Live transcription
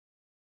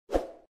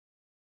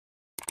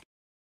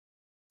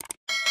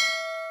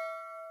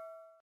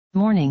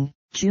Morning,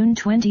 June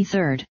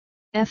 23.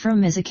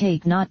 Ephraim is a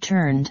cake not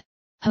turned.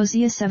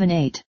 Hosea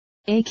 7:8.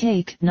 A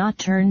cake not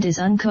turned is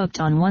uncooked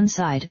on one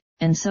side,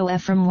 and so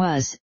Ephraim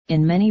was,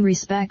 in many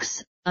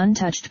respects,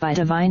 untouched by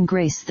divine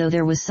grace. Though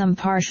there was some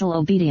partial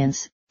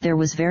obedience, there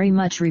was very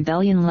much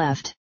rebellion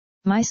left.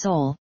 My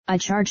soul, I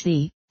charge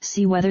thee,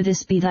 see whether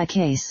this be thy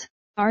case.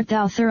 Art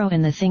thou thorough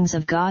in the things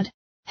of God?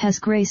 Has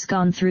grace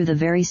gone through the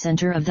very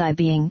center of thy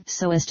being,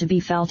 so as to be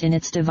felt in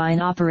its divine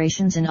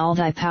operations in all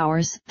thy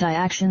powers, thy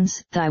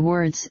actions, thy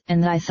words,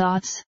 and thy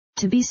thoughts?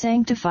 To be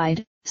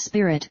sanctified,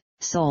 spirit,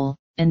 soul,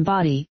 and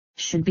body,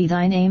 should be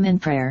thine aim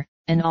and prayer,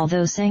 and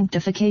although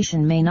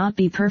sanctification may not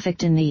be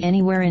perfect in thee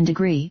anywhere in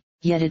degree,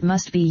 yet it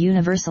must be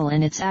universal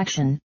in its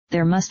action.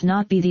 There must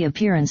not be the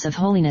appearance of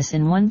holiness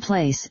in one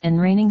place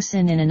and reigning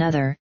sin in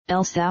another,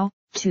 else thou,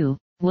 too,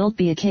 wilt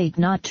be a cake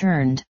not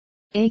turned.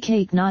 A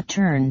cake not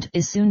turned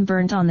is soon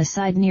burnt on the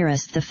side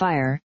nearest the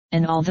fire,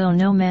 and although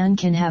no man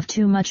can have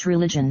too much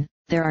religion,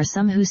 there are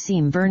some who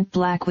seem burnt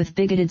black with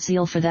bigoted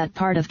zeal for that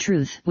part of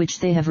truth which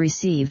they have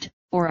received,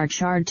 or are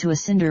charred to a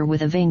cinder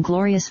with a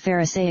vainglorious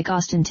Pharisaic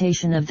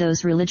ostentation of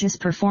those religious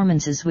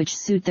performances which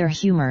suit their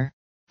humor.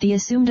 The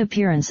assumed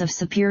appearance of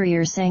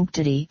superior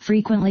sanctity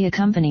frequently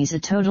accompanies a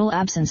total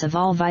absence of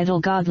all vital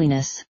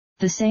godliness.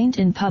 The saint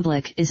in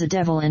public is a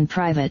devil in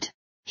private.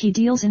 He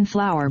deals in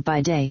flour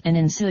by day and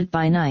in soot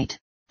by night.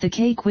 The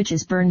cake which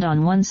is burned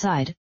on one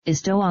side,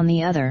 is dough on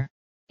the other.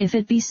 If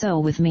it be so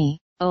with me,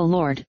 O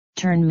Lord,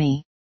 turn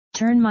me.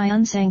 Turn my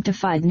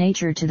unsanctified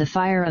nature to the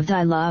fire of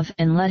thy love,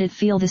 and let it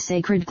feel the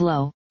sacred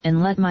glow,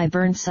 and let my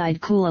burnt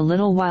side cool a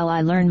little while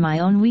I learn my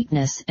own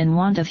weakness and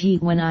want of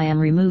heat when I am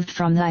removed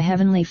from thy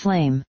heavenly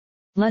flame.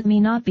 Let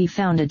me not be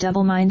found a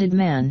double-minded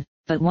man,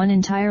 but one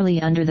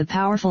entirely under the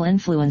powerful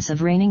influence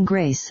of reigning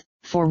grace,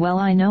 for well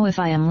I know if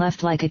I am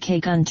left like a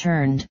cake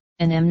unturned,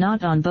 and am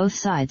not on both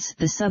sides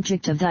the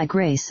subject of thy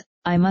grace,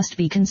 I must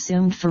be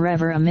consumed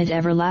forever amid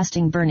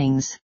everlasting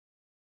burnings.